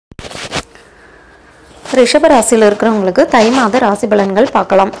ரிஷப ராசியில் இருக்கிறவங்களுக்கு தை மாத ராசி பலன்கள்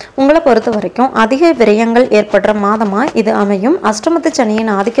பார்க்கலாம். உங்களை பொறுத்த வரைக்கும் அதிக விரயங்கள் ஏற்படுற மாதமா இது அமையும். அஷ்டமத்து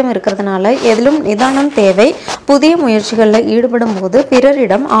சனியின் ஆதிக்கம் இருக்கிறதுனால எதிலும் நிதானம் தேவை. புதிய முயற்சிகளில் ஈடுபடும் போது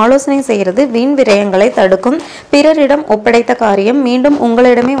பிறரிடம் ஆலோசனை செய்கிறது வீண் விரயங்களை தடுக்கும். பிறரிடம் ஒப்படைத்த காரியம் மீண்டும்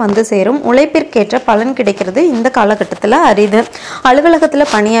உங்களிடமே வந்து சேரும். உழைப்பிற்கேற்ற பலன் கிடைக்கிறது இந்த காலகட்டத்தில் அரிது. அலுவலகத்தில்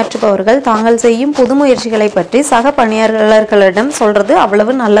பணியாற்றுபவர்கள் தாங்கள் செய்யும் புது முயற்சிகளை பற்றி சக பணியாளர்களிடம் சொல்றது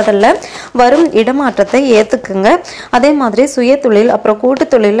அவ்வளவு நல்லதல்ல. வரும் இடமாற்றத்தை ஏத்துக்குங்க. அதே மாதிரி சுய தொழில் அப்புறம் கூட்டு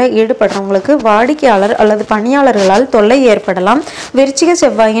தொழிலில் ஈடுபடுறவங்களுக்கு வாடிக்கையாளர் அல்லது பணியாளர்களால் தொல்லை ஏற்படலாம். விருச்சிக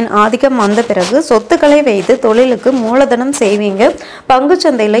செவ்வாயின் ஆதிக்கம் வந்த பிறகு சொத்துக்களை வைத்து தொழிலுக்கு மூலதனம் செய்வீங்க. பங்கு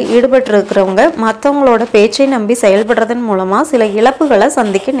சந்தையில் ஈடுபட்டு இருக்கிறவங்க மற்றவங்களோட பேச்சை நம்பி செயல்படுறதன் மூலமா சில இழப்புகளை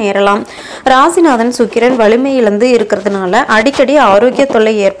சந்திக்க நேரலாம். ராசிநாதன் சுக்கிரன் வலிமை இழந்து இருக்கிறதுனால அடிக்கடி ஆரோக்கிய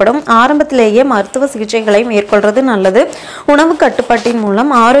தொல்லை ஏற்படும். ஆரம்பத்திலேயே மருத்துவ சிகிச்சைகளை மேற்கொள்றது நல்லது. உணவு கட்டுப்பாட்டின்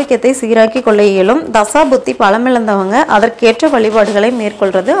மூலம் ஆரோக்கியத்தை சீராக்கி கொள்ள இயலும். தசா புத்தி பலமிழந்தவங்க அதற்கேற்ற வழிபாடுகளை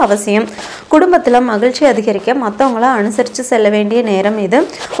மேற்கொள்றது அவசியம். குடும்பத்தில் மகிழ்ச்சி அதிகரிக்க மற்றவங்கள அனுசரித்து செல்ல வேண்டிய நேரம் இது.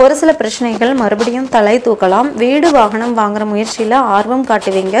 ஒரு சில பிரச்சனைகள் மறுபடியும் தலை தூக்கலாம். வீடு வாகனம் வாங்குற முயற்சியில் ஆர்வம்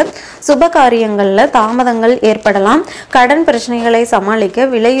காட்டுவீங்க. சுப காரியங்களில் தாமதங்கள் ஏற்படலாம். கடன் பிரச்சனைகளை சமாளிக்க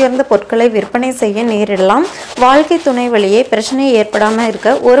விலையுயர்ந்த பொருட்களை விற்பனை செய்ய நேரிடலாம். வாழ்க்கை துணை வழியே பிரச்சனை ஏற்படாமல்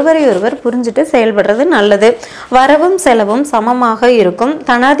இருக்க ஒருவரை ஒருவர் புரிஞ்சுட்டு செயல்படுறது நல்லது. வரவும் செலவும் சமமாக இருக்கும்.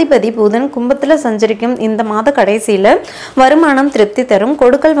 தனாதிபதி புதன் கும்பத்தில் சஞ்சரிக்கும் இந்த மாத கடைசியில் வருமானம் திருப்தி தரும்.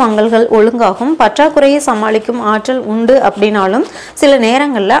 கொடுக்கல் வாங்கல்கள் ஒழுங்காகும். பற்றாக்குறையை சமாளிக்கும் ஆற்றல் உண்டு அப்படின்னாலும் சில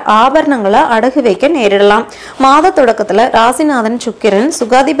நேரங்களில் ஆபரணங்களை அடகு வைக்க நேரிடலாம். மாத தொடக்கத்தில் ராசிநாதன் சுக்கிரன்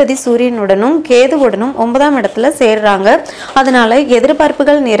சுகாதிபதி சூரியனுடனும் கேதுவுடனும் 9ஆம் இடத்துல சேர்றாங்க. அதனால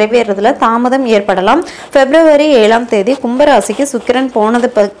எதிர்பார்ப்புகள் நிறைவேறதுல தாமதம் ஏற்படலாம். பிப்ரவரி 7ஆம் தேதி கும்பராசிக்கு சுக்கிரன்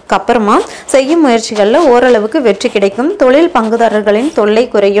போனதுக்கு அப்புறமா செய்யும் முயற்சிகளில் ஓரளவுக்கு வெற்றி கிடைக்கும். தொழில் பங்குதாரர்களின் தொல்லை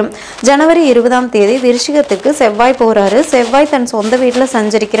குறையும். ஜனவரி 20ஆம் தேதி விருச்சிகத்துக்கு செவ்வாய் போறாரு. செவ்வாய் தன் சொந்த வீட்டில்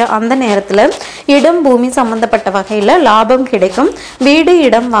சஞ்சரிக்கிற அந்த நேரத்தில் இடம் பூமி சம்பந்தப்பட்ட வகையில் லாபம் கிடைக்கும். வீடு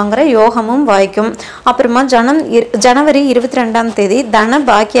இடம் வாங்குற யோகமும் வாய்க்கும். அப்புறமா ஜனவரி 22ஆம் தேதி தன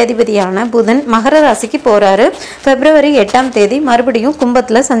பாக்கியாதிபதியான புதன் மகர ராசிக்கு போறாரு. பிப்ரவரி 8ஆம் தேதி மறுபடியும்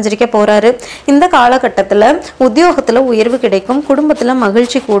கும்பத்தில் சஞ்சரிக்க போறாரு. இந்த காலகட்டத்தில் உத்தியோகத்தில் உயர்வு கிடைக்கும். குடும்பத்தில்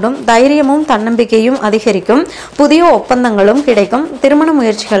மகிழ்ச்சி கூடும். தைரியமும் தன்னம்பிக்கையும் அதிகரிக்கும். புதிய ஒப்பந்தங்களும் கிடைக்கும். திருமண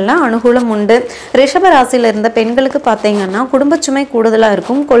முயற்சிகள்ல அனுகூலம் உண்டு. ரிஷப ராசியில இருந்த பெண்களுக்கு பார்த்தீங்கன்னா குடும்ப சுமை கூடுதலாக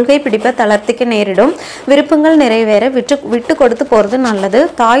இருக்கும். கொள்கை பிடிப்பை தளர்த்திக்க நேரிடும். விருப்பங்கள் நிறைவேற விட்டு கொடுத்து போறது நல்லது.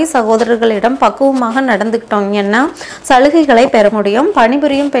 தாய் சகோதரர்களிடம் பக்குவமாக நடந்துக்கிட்டோங்கன்னா சலுகைகளை பெற முடியும்.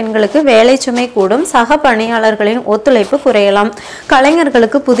 பணிபுரியும் பெண்களுக்கு வேலை சுமை கூடும். சக பணியாளர்களின் ஒத்துழைப்பு குறையலாம்.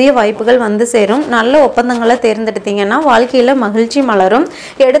 கலைஞர்களுக்கு புதிய வாய்ப்புகள் வந்து சேரும். நல்ல ஒப்பந்தங்களை தேர்ந்தெடுத்தீங்கன்னா வாழ்க்கையில மகிழ்ச்சி மலரும்.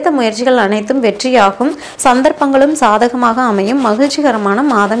 எடுத்த முயற்சிகள் அனைத்தும் வெற்றியாகும். சந்தர்ப்பங்களும் சாதகமாக அமையும். மகிழ்ச்சிகரமான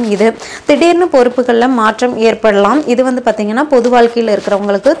மாதம் இது. திடீர்னு பொறுப்புகளில் மாற்றம் ஏற்படலாம். இது பார்த்தீங்கன்னா பொது வாழ்க்கையில்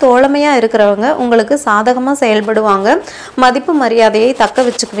இருக்கிறவங்களுக்கு தோழமையாக இருக்கிறவங்க உங்களுக்கு சாதகமாக செயல்படுவாங்க. மதிப்பு மரியாதையை தக்க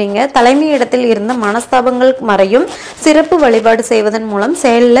வச்சுக்குவீங்க. தலைமை இடத்தில் இருந்த மனஸ்தாபங்கள் மறையும். சிறப்பு வழிபாடு செய்வதன் மூலம்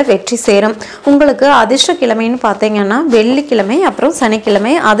செயலில் வெற்றி சேரும். உங்களுக்கு அதிர்ஷ்ட கிழமைன்னு பார்த்தீங்கன்னா வெள்ளிக்கிழமை அப்புறம்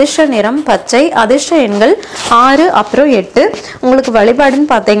சனிக்கிழமை. அதிர்ஷ்ட நிறம் பச்சை. அதிர்ஷ்ட எண்கள் 6 அப்புறம் 8. உங்களுக்கு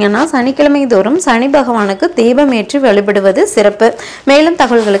வழிபாடுன்னு பார்த்தீங்கன்னா சனிக்கிழமை தோறும் சனி பகவானுக்கு தீபம் ஏற்றி வழிபடுவது சிறப்பு. மேலும்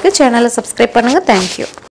தகவல்களுக்கு சேனலை சப்ஸ்கிரைப் பண்ணுங்க. தேங்க்யூ.